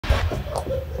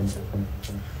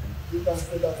You can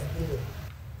say that again.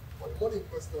 What in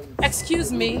question is...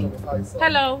 Excuse me.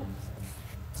 Hello.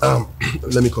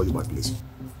 Let me call you back, please.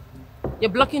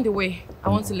 You're blocking the way. I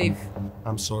want to leave.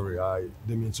 I'm sorry, I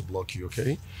didn't mean to block you,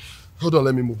 okay? Hold on,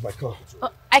 let me move my car.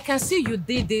 I can see you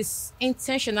did this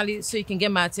intentionally so you can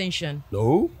get my attention.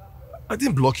 No, I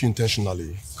didn't block you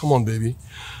intentionally. Come on, baby.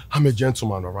 I'm a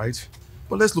gentleman, all right?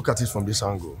 But let's look at it from this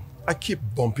angle. I keep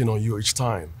bumping on you each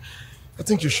time. I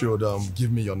think you should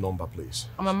give me your number, please.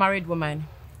 I'm a married woman.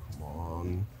 Come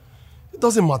on. It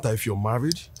doesn't matter if you're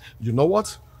married. You know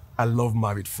what? I love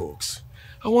married folks.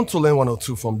 I want to learn one or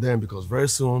two from them because very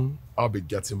soon I'll be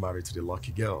getting married to the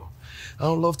lucky girl. I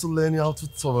would love to learn how to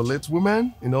tolerate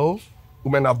women, you know?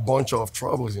 Women have a bunch of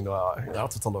troubles, you know, how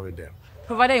to tolerate them.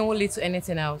 Provided it won't lead to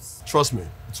anything else. Trust me,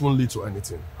 it won't lead to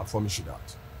anything. I promise you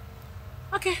that.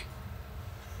 Okay.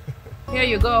 Here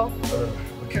you go.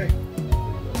 Okay.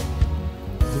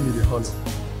 Do me the honor.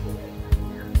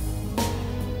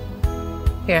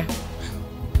 Here.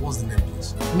 What's the name,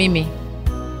 please? Mimi.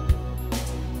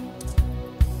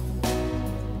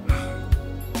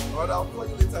 Alright, I'll call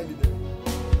you later in the day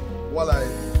while I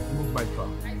move my car.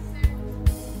 I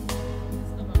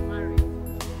said, I'm married.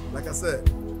 Like I said,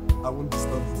 I won't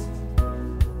disturb you.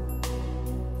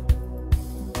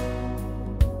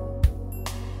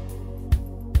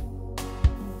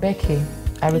 Becky,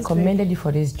 I recommended you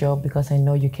for this job because I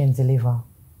know you can deliver.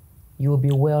 You will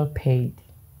be well paid.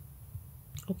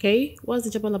 Okay, what's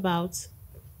the job all about?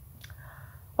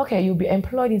 Okay, you'll be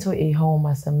employed into a home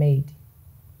as a maid.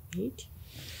 Maid?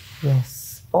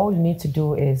 Yes. All you need to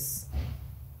do is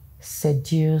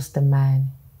seduce the man.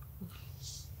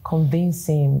 Convince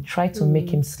him. Try to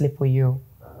make him sleep with you.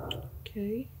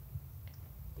 Okay.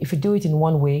 If you do it in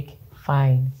 1 week,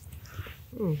 fine.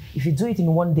 If you do it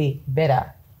in 1 day,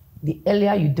 better. The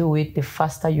earlier you do it, the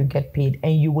faster you get paid,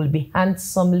 and you will be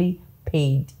handsomely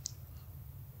paid.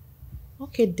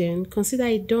 Okay then, consider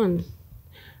it done.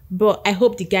 But I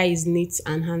hope the guy is neat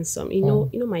and handsome. You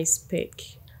know my spec.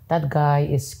 That guy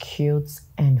is cute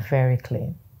and very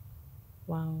clean.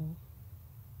 Wow.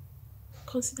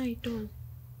 Consider it done.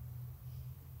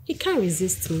 He can't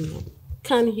resist me now.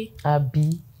 Can he?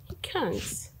 Abi. He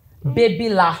can't. Baby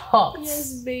la hot.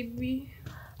 Yes, baby.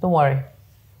 Don't worry.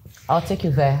 I'll take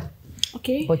you there.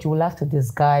 Okay. But you will have to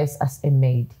disguise as a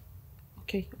maid.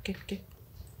 Okay.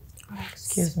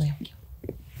 Excuse me.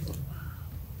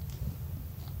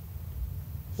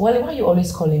 Wally, why are you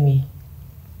always calling me?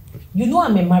 You know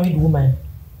I'm a married woman.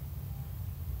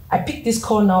 I picked this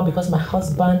call now because my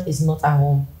husband is not at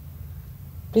home.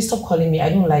 Please stop calling me. I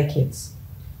don't like it.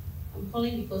 I'm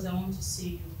calling because I want to see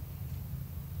you.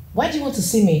 Why do you want to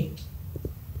see me?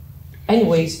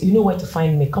 Anyways, you know where to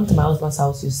find me. Come to my husband's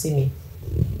house, you'll see me.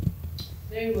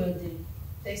 Very well then.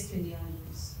 Text me the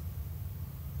address.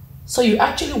 So you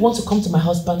actually want to come to my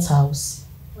husband's house?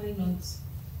 Why not?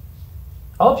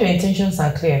 I hope your intentions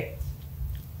are clear.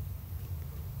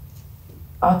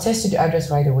 I'll text you the address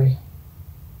right away.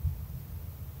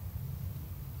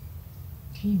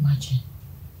 Can you imagine?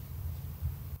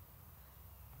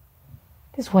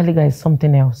 This Wally guy is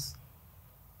something else.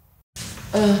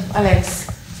 Alex,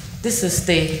 this is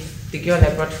the girl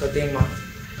I brought for Dema.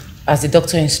 As the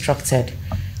doctor instructed.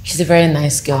 She's a very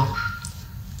nice girl.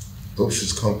 Hope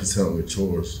she's competent with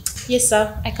chores. Yes,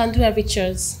 sir. I can do every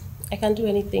chores. I can do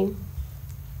anything.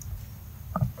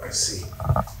 I see.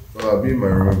 Well, I'll be in my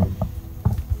room.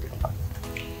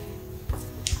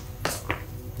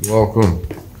 Welcome.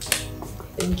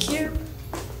 Thank you.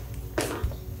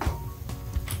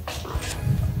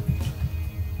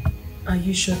 Are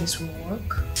you sure this will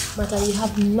work? Madam, you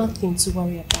have nothing to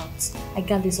worry about. I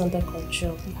got this under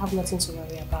control. You have nothing to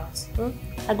worry about.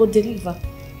 I go deliver.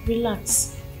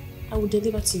 Relax. I will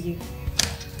deliver to you.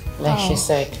 Like she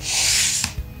said,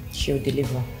 she will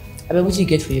deliver. I mean, what do you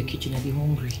get for your kitchen? I'll be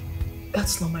hungry.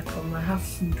 That's not my problem. I have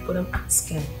food, but I'm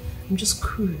asking. I'm just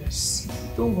curious.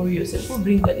 Don't worry yourself. We'll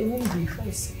bring that. They won't be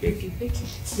first. Take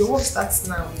it. Your work starts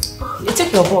now. You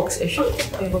take your box. I should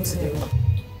take your box in the room.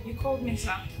 You called me,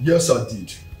 sir? Yes, I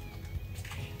did.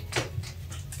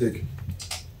 Take.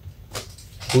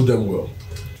 Hold them well.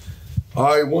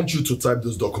 I want you to type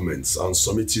those documents and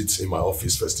submit it in my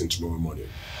office first thing tomorrow morning.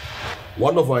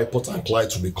 One of our important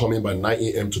clients will be coming by 9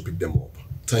 a.m. to pick them up.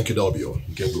 Thank you, that'll be all.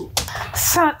 You can go.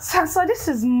 Sir, this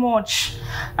is much.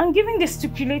 And given the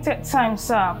stipulated time,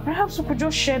 sir, perhaps we could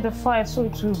just share the file so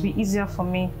it will be easier for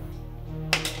me.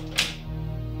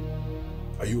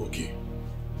 Are you okay?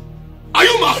 Are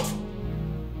you mad?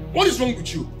 What is wrong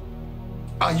with you?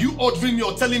 Are you ordering me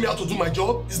or telling me how to do my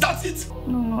job? Is that it?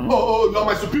 No. Oh, you are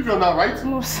my superior now, right?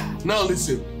 No, sir. Now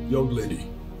listen, young lady.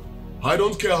 I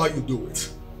don't care how you do it.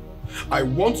 I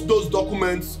want those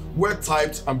documents well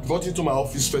typed and brought into my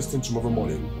office first thing tomorrow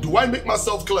morning. Do I make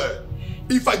myself clear?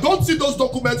 If I don't see those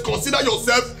documents, consider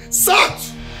yourself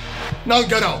sacked! Now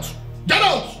get out! Get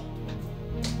out!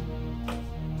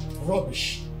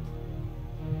 Rubbish.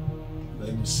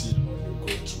 Let me see how you're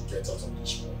going to get out of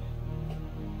this one.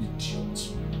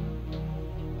 Idiot.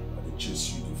 And the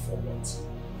chase you do for what?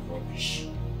 Rubbish.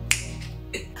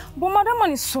 But Madam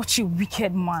Man is such a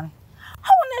wicked man. How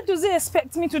on earth does he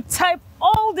expect me to type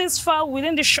all this file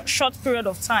within this short period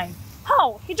of time?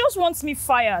 How? He just wants me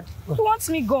fired. He wants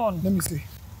me gone. Let me see.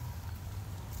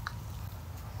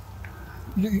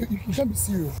 You can't be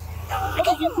serious. How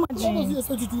does he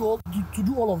expect you to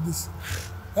do all of this?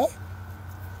 Huh?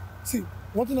 See,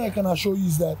 one thing I can assure you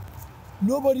is that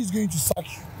nobody's going to sack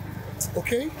you.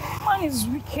 Okay? Man is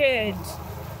wicked.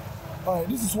 Alright,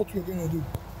 this is what we're going to do.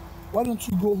 Why don't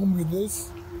you go home with this?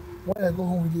 When I go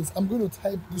home with this, I'm going to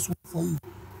type this one for you.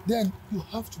 Then you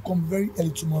have to come very early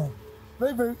tomorrow.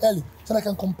 Very, very early. So I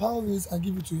can compile this and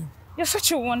give it to him. You're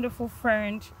such a wonderful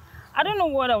friend. I don't know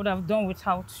what I would have done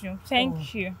without you.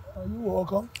 Thank you. Are you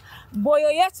welcome? Boy,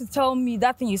 you're here to tell me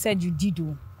that thing you said you did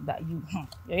do.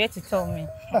 You're here to tell me.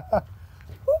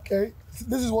 Okay.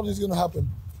 This is what is going to happen.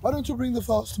 Why don't you bring the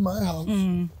files to my house?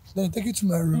 Then take it to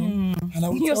my room, and I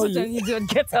will You're tell such an idiot.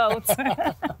 Get out.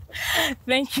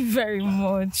 Thank you very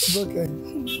much. It's okay.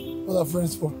 What are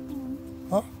friends for?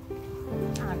 Huh?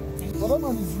 But that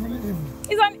man is really evil.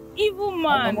 He's an evil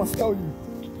man. I must tell you.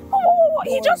 Oh,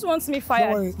 he just wants me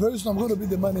fired. Don't worry. Very soon I'm going to be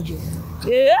the manager.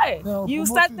 Yeah. Now, You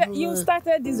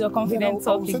started this your confident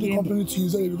talk I will send the again. company to you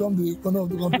so you become the owner of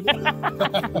the company.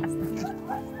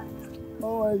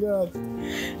 Oh my God.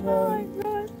 Oh my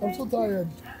God. I'm so tired.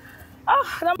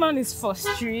 Ah, that man is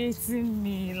frustrating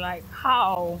me. Like,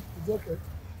 how? It's okay.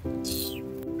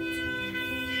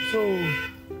 So,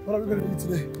 what are we going to eat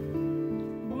today?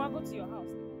 Mama, go to your house.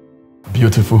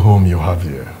 Beautiful home you have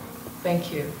here.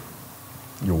 Thank you.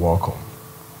 You're welcome.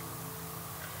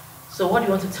 So what do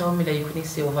you want to tell me that you couldn't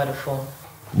say over the phone?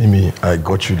 Mimi, I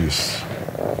got you this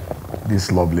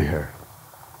lovely hair.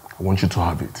 I want you to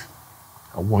have it.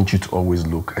 I want you to always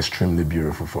look extremely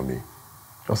beautiful for me.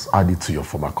 Just add it to your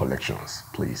former collections,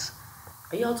 please.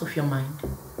 Are you out of your mind?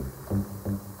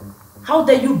 How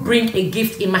dare you bring a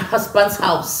gift in my husband's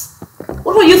house?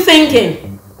 What were you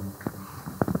thinking?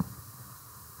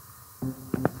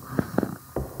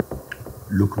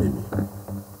 Look, Mimi.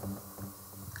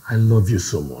 I love you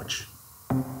so much.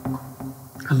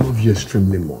 I love you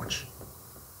extremely much.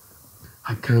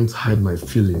 I can't hide my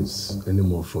feelings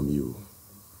anymore from you.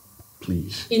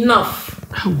 Please. Enough.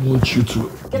 I want you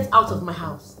to... Get out of my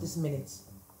house this minute.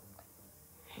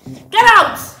 Get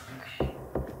out!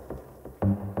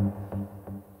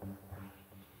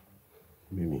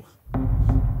 Mimi,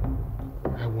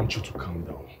 I want you to calm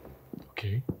down,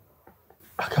 okay?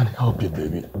 I can't help it,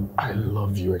 baby. I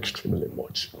love you extremely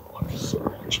much. I love you so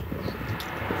much.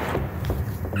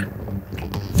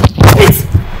 Wait!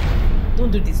 Don't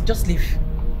do this. Just leave.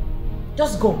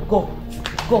 Just go. Go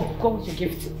with your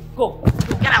gift. Go.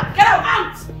 Get out. Get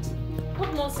out.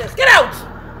 What nonsense. Get out.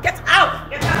 Get out.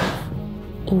 Get out.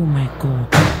 Oh my God.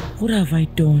 What have I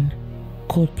done?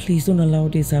 God, please don't allow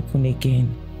this happen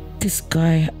again. This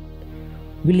guy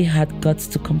really had guts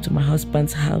to come to my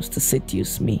husband's house to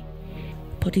seduce me.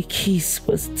 But the kiss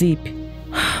was deep.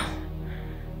 I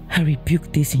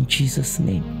rebuke this in Jesus'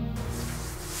 name.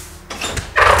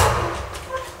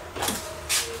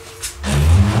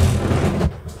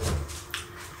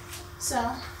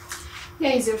 So,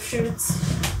 here is your fruit.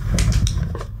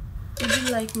 Would you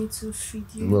like me to feed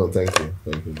you? No, thank you.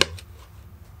 Thank you.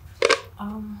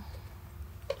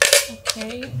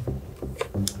 Okay.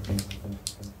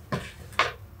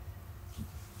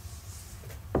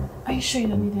 Are you sure you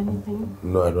don't need anything?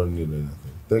 No, I don't need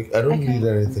anything. I don't need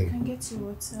anything. I can get you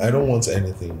water. I don't want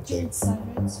anything. Do you need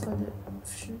servants for the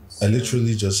fruits? I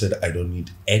literally just said I don't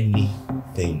need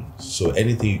anything. So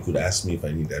anything you could ask me if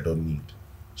I need, I don't need.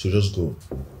 So just go.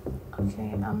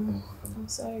 Okay, I'm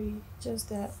sorry. Just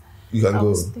that You can I go.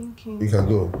 was thinking. You can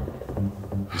go.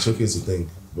 It's okay to think,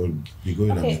 but you go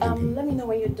in Okay, and be thinking. let me know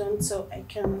when you're done so I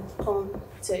can come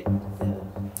take the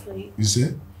plate. You see?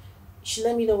 You should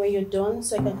let me know when you're done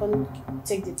so I can come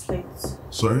take the plate.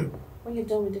 Sorry? When you're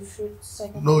done with the fruit, so I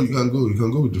can... No, you can go. You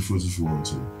can go with the fruit if you want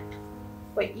to.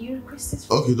 Wait, you requested...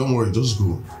 Okay, don't worry. Just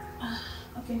go.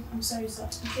 Okay, I'm sorry, sir.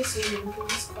 In case you're in,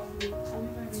 please call me. I'm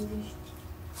never ready.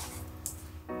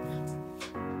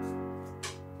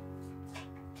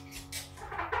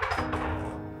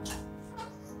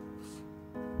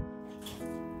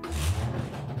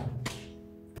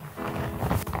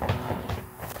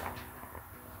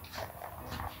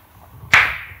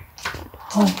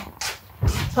 Oh.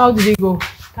 How did it go?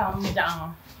 Calm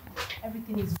down.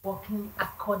 Everything is working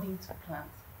according to plan.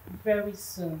 Very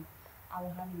soon, I will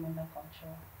have him under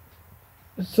control.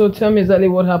 So tell me exactly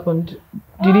what happened.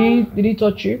 Did he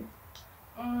touch you?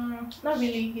 Not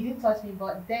really. He didn't touch me,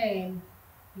 but then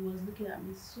he was looking at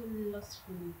me so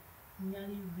lustfully. He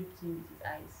nearly raped me with his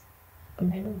eyes. I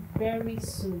know very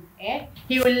soon,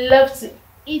 he will love to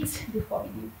eat before he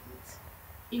eats.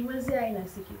 It was there in a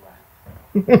sticky one.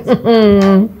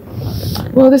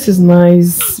 Well, this is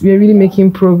nice. We are really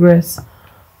making progress.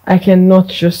 I cannot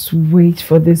just wait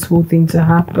for this whole thing to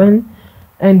happen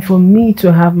and for me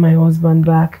to have my husband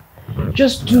back.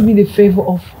 Just do me the favor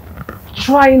of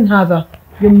trying harder.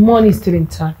 Your money is still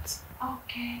intact.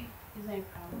 Okay. Is that a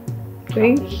problem?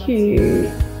 Thank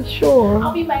you. Sure.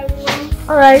 I'll be in my room.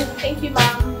 Alright. Thank you,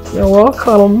 Mom. You're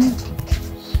welcome.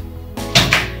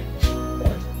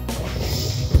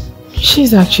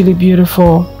 She's actually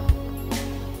beautiful.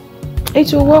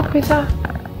 It will work with her.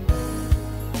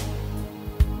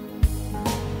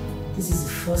 This is the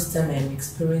first time I'm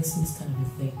experiencing this kind of a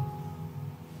thing.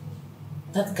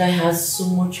 That guy has so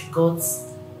much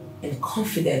guts and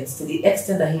confidence to the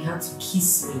extent that he had to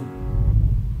kiss me.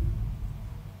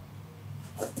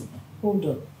 Hold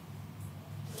on.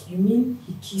 You mean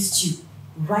he kissed you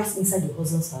right inside your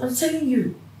husband's house? I'm telling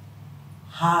you.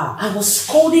 I was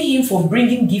scolding him for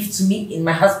bringing gifts to me in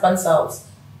my husband's house.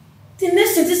 The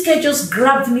next thing, this guy just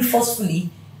grabbed me forcefully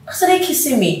and started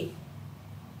kissing me.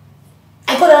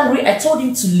 I got angry. I told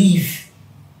him to leave.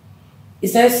 He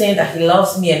started saying that he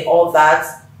loves me and all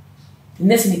that. The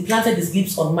next thing, he planted his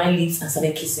lips on my lips and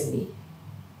started kissing me.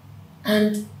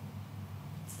 And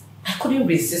I couldn't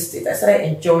resist it. I started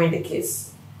enjoying the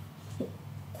kiss.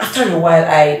 After a while,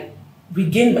 I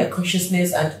regained my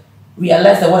consciousness and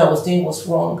realized that what I was doing was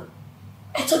wrong.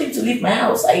 I told him to leave my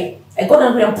house. I got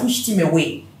angry and pushed him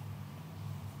away.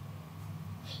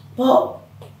 But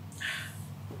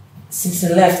since he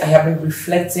left, I have been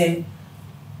reflecting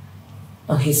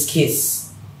on his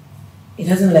kiss. It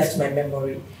hasn't left my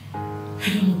memory. I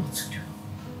don't know what to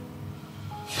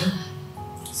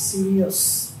do.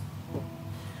 Serious.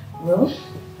 Well,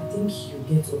 I think you'll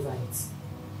get over it.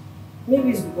 Maybe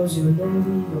it's because you're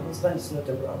lonely, your husband is not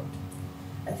around.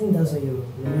 I think that's why you're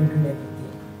remembering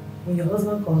everything. When your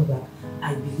husband comes back,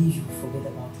 I believe you'll forget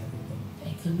about everything.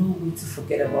 I cannot wait to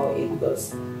forget about it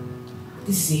because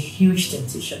this is a huge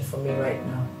temptation for me right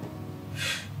now.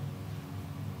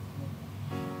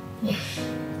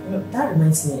 That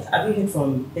reminds me, have you heard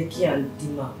from Becky and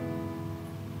Dima?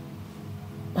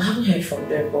 I haven't heard from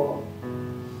them, but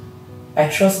I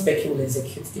trust Becky will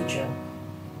execute the job.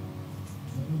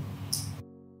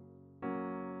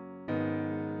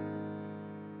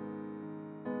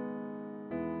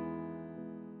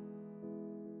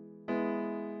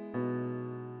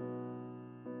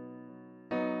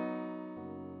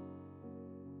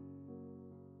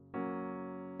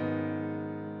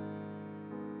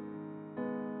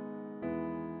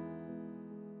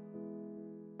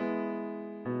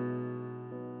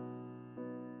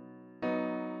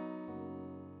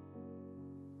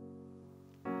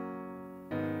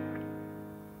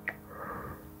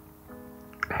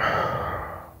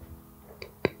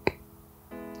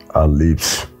 Her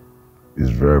lips is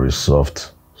very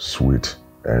soft, sweet,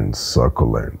 and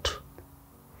succulent.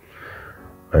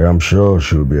 I am sure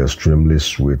she'll be extremely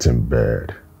sweet in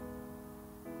bed.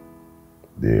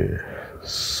 The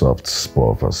soft spot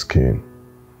of her skin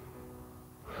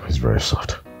is very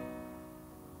soft.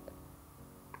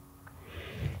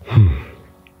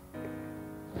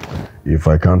 If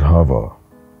I can't have her,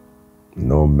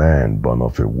 no man born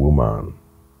of a woman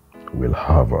will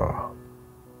have her.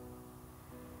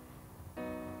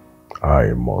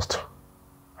 I must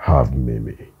have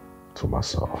Mimi to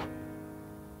myself.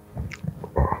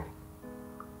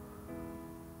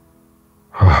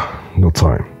 No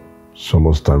time. It's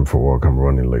almost time for work. I'm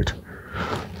running late.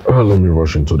 Let me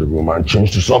rush into the room and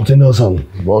change to something else and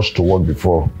rush to work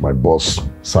before my boss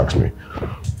sacks me.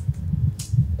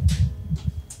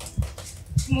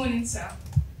 Good morning, sir.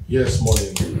 Yes,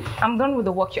 morning. I'm done with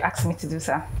the work you asked me to do,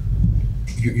 sir.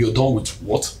 You're done with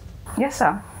what? Yes,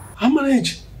 sir. How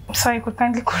manage? Sir, you could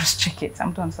kindly cross-check it.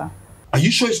 I'm done, sir. Are you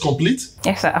sure it's complete?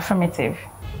 Yes, sir. Affirmative.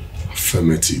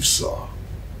 Affirmative, sir.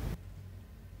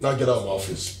 Now get out of my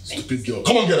office, stupid girl.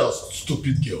 Come on, get out,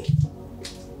 stupid girl.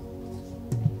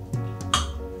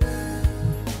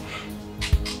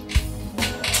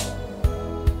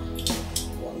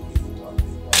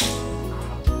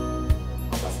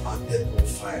 I've added more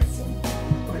fire from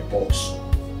my boss,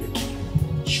 Becky.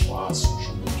 She was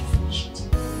trying to finish it.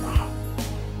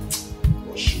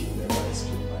 But she will never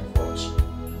escape my boss. She will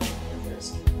never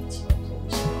escape it.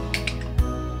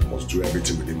 do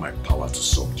everything within my power to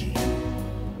subdue you.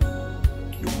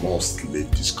 You must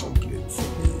leave this company for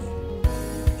me.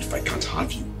 If I can't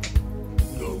have you,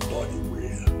 nobody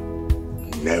will.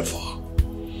 Never.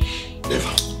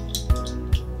 Never.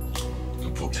 No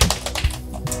problem.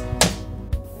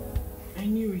 I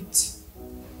knew it.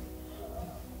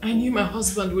 I knew my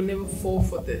husband would never fall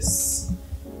for this.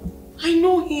 I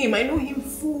know him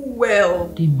full well.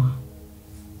 Dima,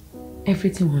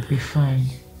 everything will be fine.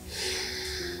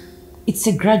 It's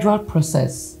a gradual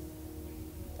process.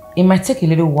 It might take a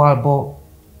little while,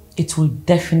 but it will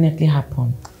definitely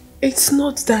happen. It's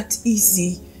not that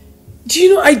easy. Do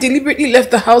you know I deliberately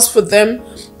left the house for them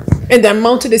and I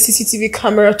mounted a CCTV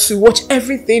camera to watch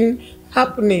everything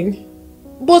happening?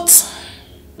 But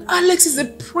Alex is a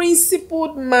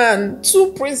principled man,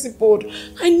 too principled.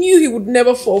 I knew he would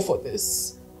never fall for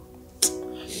this.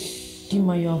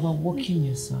 Dima, you're overworking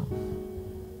yourself.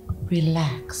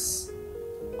 Relax.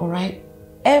 Alright?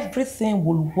 Everything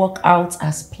will work out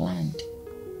as planned.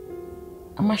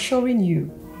 I'm assuring you.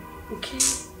 Okay?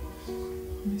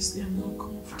 Honestly, I'm not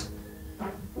comfortable.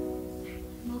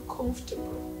 I'm not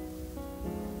comfortable.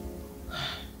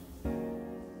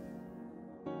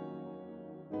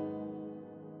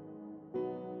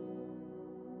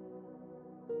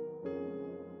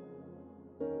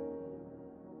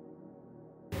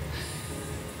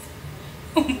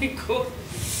 Oh my God.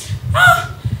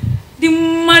 The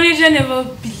manager never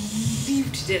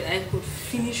believed that I could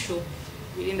finish up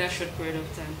within that short period of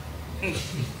time.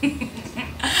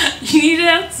 You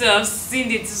needed to have seen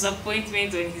the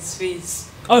disappointment on his face.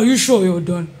 Are you sure you're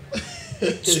done?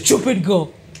 Stupid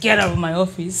girl, get out of my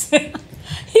office.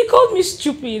 He called me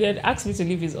stupid and asked me to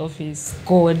leave his office.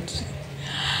 God.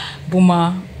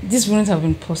 Buma, this wouldn't have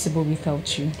been possible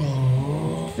without you.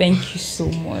 Oh. Thank you so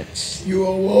much. You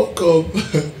are welcome.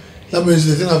 That means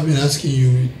the thing I've been asking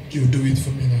you, you do it for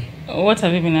me now. What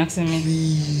have you been asking me?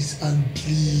 Please and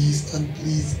please and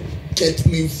please get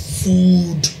me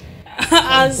food.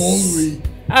 I'm hungry.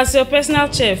 As your personal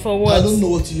chef for what? I don't know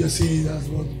what you're saying as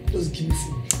well. Just give me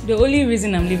food. The only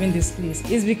reason I'm leaving this place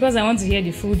is because I want to hear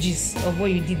the full gist of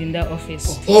what you did in that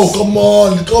office. Oh, come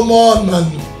on, man.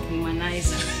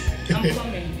 Humanizer. I'm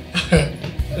coming.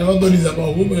 Everybody is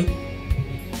about women.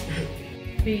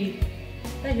 Babe,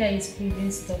 that guy is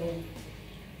proving stubborn.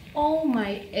 All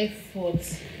my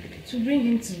efforts to bring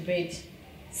him to bed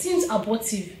seems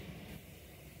abortive.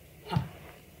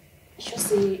 Just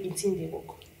say it's in the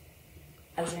work.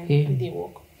 As in, they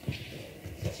work.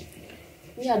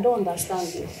 Yeah, I don't understand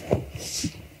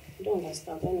this. I don't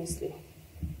understand, honestly.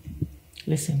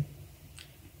 Listen,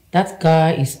 that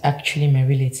guy is actually my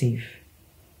relative.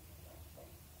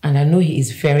 And I know he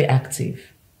is very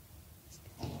active.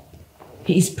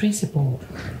 He is principled.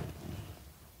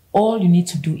 All you need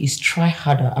to do is try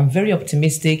harder. I'm very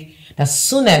optimistic that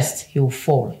soonest he will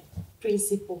fall.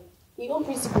 Principle. You want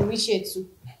principle reach here too?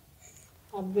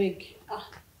 I beg.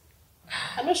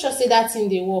 I'm not sure say that thing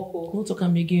they work. Don't talk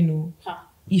am again, no.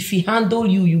 If he handle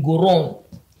you, you go wrong.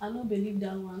 I don't believe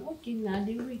that one. Okay, now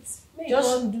they wait.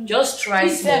 Just try it.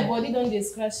 This body don't dey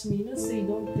scratch me. Don't say you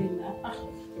don't tell now.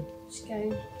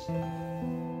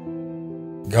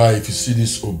 Guy, if you see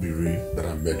this Obiri that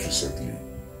I met recently,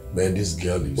 man, this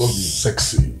girl is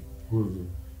sexy.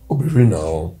 Obiri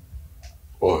now.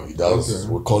 Oh, that's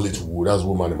we call it wood. That's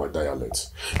woman in my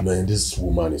dialect. Man, this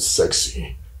woman is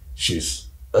sexy. She's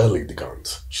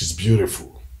elegant. She's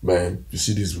beautiful. Man, you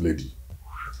see this lady.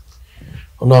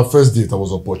 On our first date, I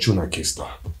was opportune and kissed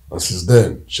her. And since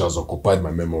then, she has occupied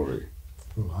my memory.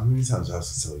 Oh, how many times do I have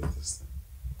to tell you this thing?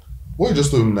 What you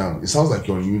just told me now, it sounds like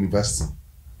you're in university.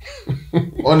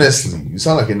 Honestly, you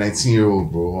sound like a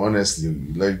 19-year-old, bro. Honestly,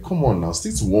 like, come on now,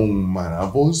 stick to one woman.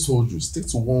 I've always told you, stick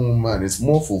to one woman. It's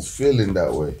more fulfilling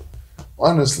that way.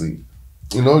 Honestly,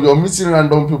 you know, you're meeting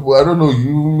random people. I don't know,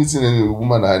 you meeting a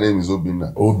woman, her name is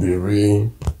Obina.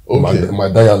 Obiri. Okay. My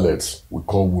dialect, we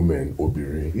call women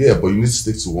Obiri. Yeah, but you need to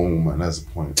stick to one woman. That's the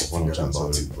point. Forget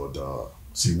about it, brother.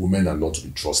 See, women are not to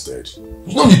be trusted.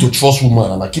 There's no need to trust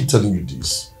women, and I keep telling you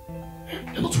this.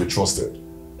 They're not to be trusted.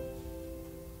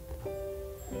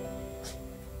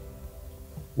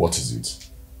 What is it?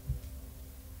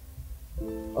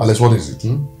 Alex, what is it?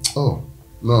 Oh,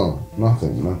 no,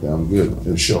 nothing. I'm good.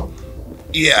 You're sure?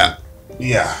 Yeah.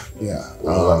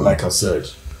 Like I said,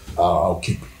 I'll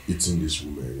keep eating this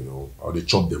woman, you know. I'll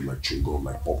chop them like chewing gum,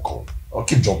 like popcorn. I'll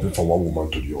keep jumping from one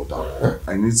woman to the other.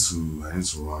 I need to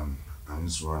run. I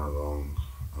need to run along.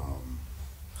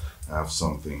 I have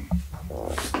something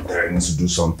that I need to do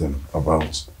something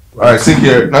about. Alright, take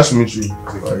care. Nice to meet you.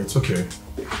 Alright, it's okay.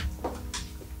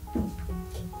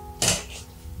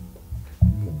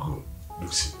 Good.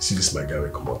 look, see this my guy will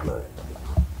come out now.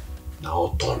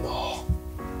 Now turn now.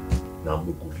 Now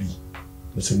Muguli.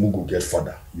 You say Mugu get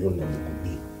father. You don't know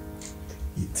Muguli.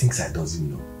 He thinks I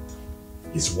doesn't know.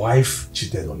 His wife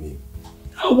cheated on him.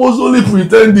 I was only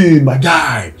pretending, my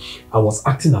guy. I was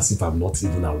acting as if I'm not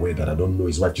even aware that I don't know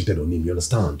his wife cheated on him, you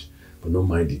understand? But don't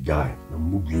mind the guy. Now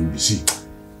Mugu in see.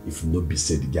 If no be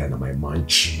say the guy na my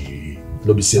manchi,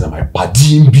 no be say na my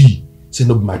paddy be, say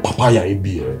no be my papaya in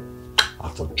be. I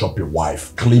for chop your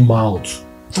wife, clean out.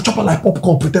 For chop her like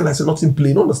popcorn, pretend like say nothing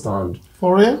plain, understand?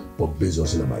 For real? But based on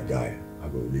saying my guy, I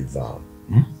go leave down.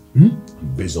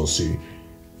 Based on say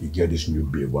you get this new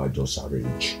babe I just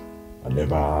arrange. I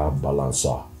never balance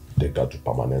her, take her to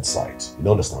permanent site.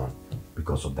 You understand?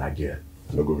 Because of that girl,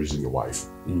 I don't go reason your wife.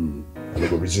 I don't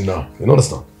go reason her. You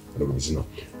understand? I don't go reason her.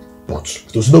 But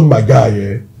to know my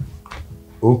guy,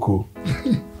 Oko,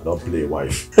 I don't play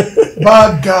wife.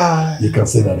 Bad guy. You can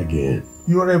say that again.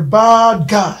 You're a bad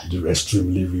guy. You're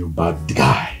extremely real bad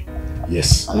guy.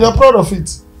 Yes. And you're proud of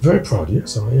it. Very proud,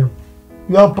 yes, I am.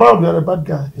 You are proud you're a bad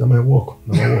guy. Yeah, my work.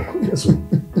 Yes, I'm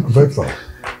very proud.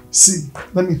 See,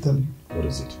 let me tell you. What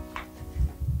is it?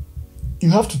 You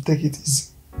have to take it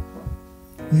easy.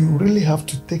 You really have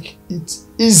to take it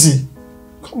easy.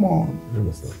 Come on. I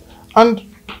understand.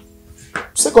 And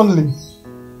secondly,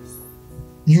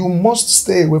 you must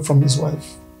stay away from his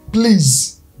wife.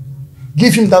 Please,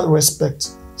 give him that respect.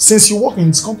 Since you work in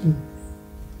his company,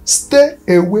 stay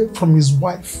away from his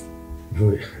wife.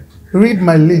 Good. Read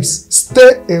my lips.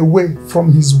 Stay away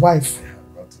from his wife.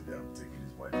 Not today, I'm taking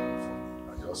his wife.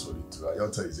 I just told it to her. I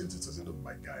just tell his it wasn't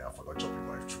my guy. I forgot to chop his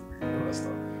wife through. You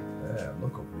understand? Yeah, I'm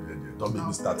not completely there. Don't make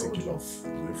me start thinking of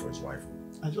doing for his wife.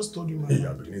 I just told you, man. Hey,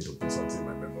 I'm beginning to put something in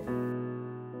my memory.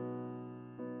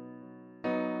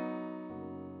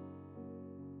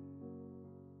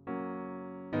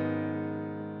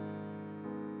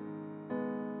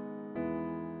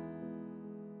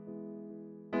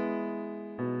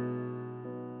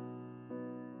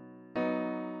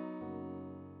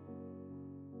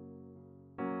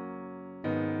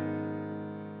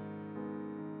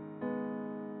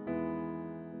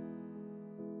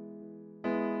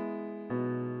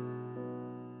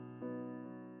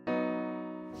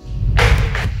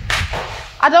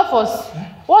 Adolphus,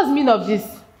 what's the meaning of this?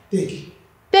 Take.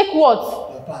 Take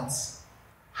what? Your pants.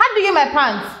 How do you get my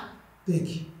pants?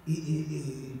 Take.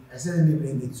 I said let me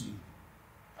bring it to you.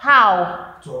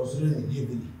 How? It was raining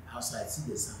heavily outside.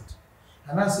 See the sound.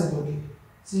 And I said, okay,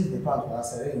 since the part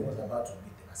was rain was about to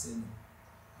beat them, I said, no,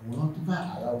 I will not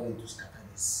ever allow them to scatter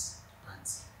this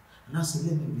pants. And I said,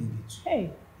 let me bring it to you.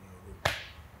 Hey.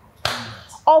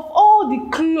 Of all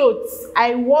the clothes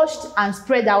I washed and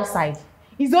spread outside,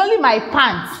 it's only my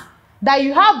pants that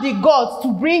you have the guts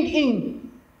to bring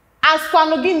in. As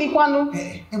Kwanogini Kwano.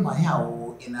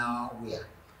 In our way.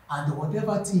 And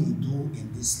whatever thing you do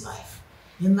in this life,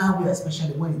 in our way,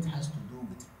 especially when it has to do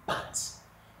with pants,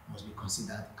 must be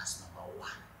considered as number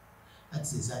one.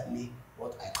 That's exactly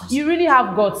what I consider. You really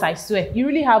have guts, I swear. You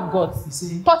really have guts. You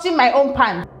see? Touching my own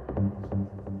pants.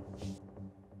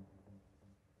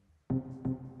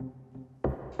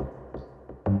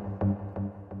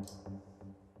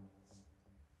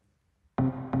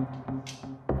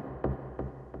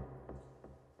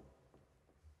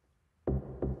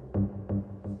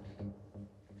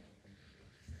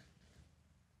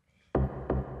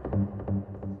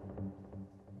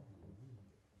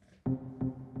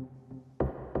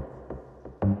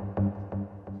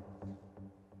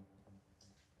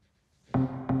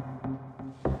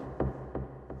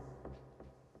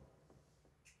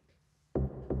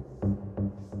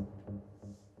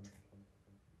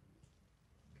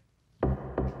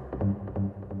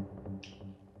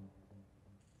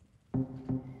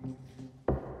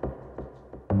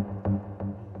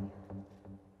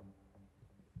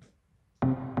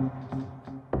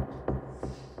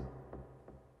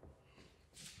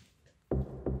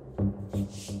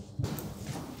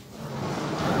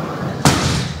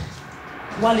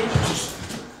 Wale,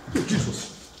 Oh,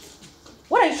 Jesus.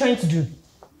 what are you trying to do?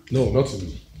 No,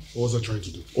 nothing. What was I trying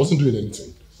to do? I wasn't doing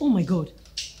anything. Oh my God.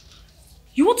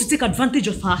 You want to take advantage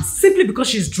of her simply because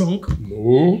she's drunk?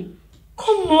 No.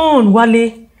 Come on,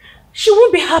 Wale. She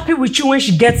won't be happy with you when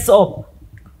she gets up.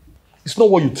 It's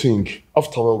not what you think.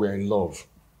 After all, we're in love.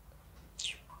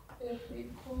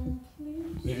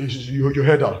 You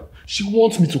heard her. She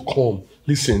wants me to come.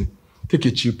 Listen, take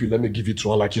a chill pill. Let me give it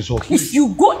to her like yourself. If you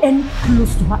go any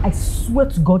close to her, I swear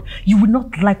to God, you will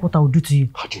not like what I will do to you.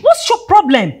 What's your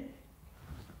problem?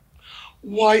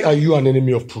 Why are you an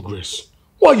enemy of progress?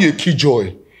 Why are you a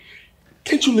killjoy?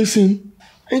 Can't you listen?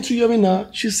 Ain't you hearing her?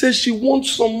 She says she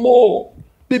wants some more.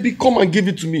 Baby, come and give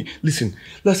it to me. Listen,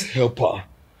 let's help her.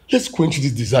 Let's quench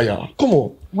this desire. Come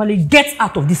on. Wale, get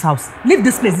out of this house. Leave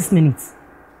this place this minute.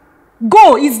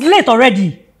 Go! It's late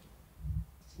already.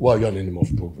 Why are you an enemy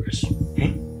of progress?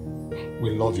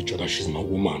 We love each other. She's my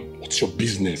woman. What's your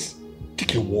business?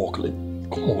 Take a walk.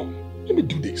 Come on. Let me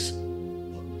do this.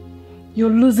 You're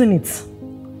losing it.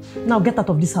 Now get out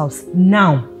of this house.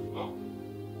 Now.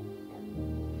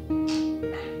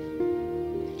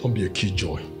 Don't be a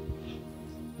killjoy.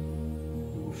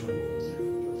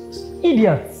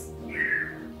 Idiots.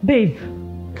 Babe.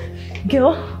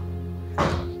 Girl.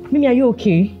 Mimi, are you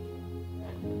okay?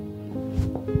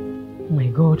 Oh my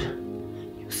God.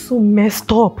 You're so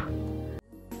messed up.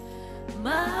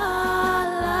 My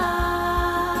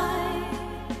life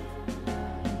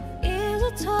is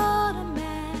a total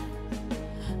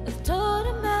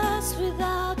mess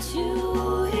without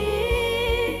you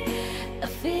here. I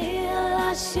feel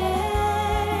ashamed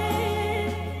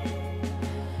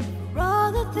for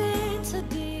all the things I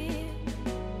did.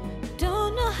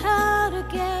 Don't know how to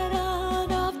get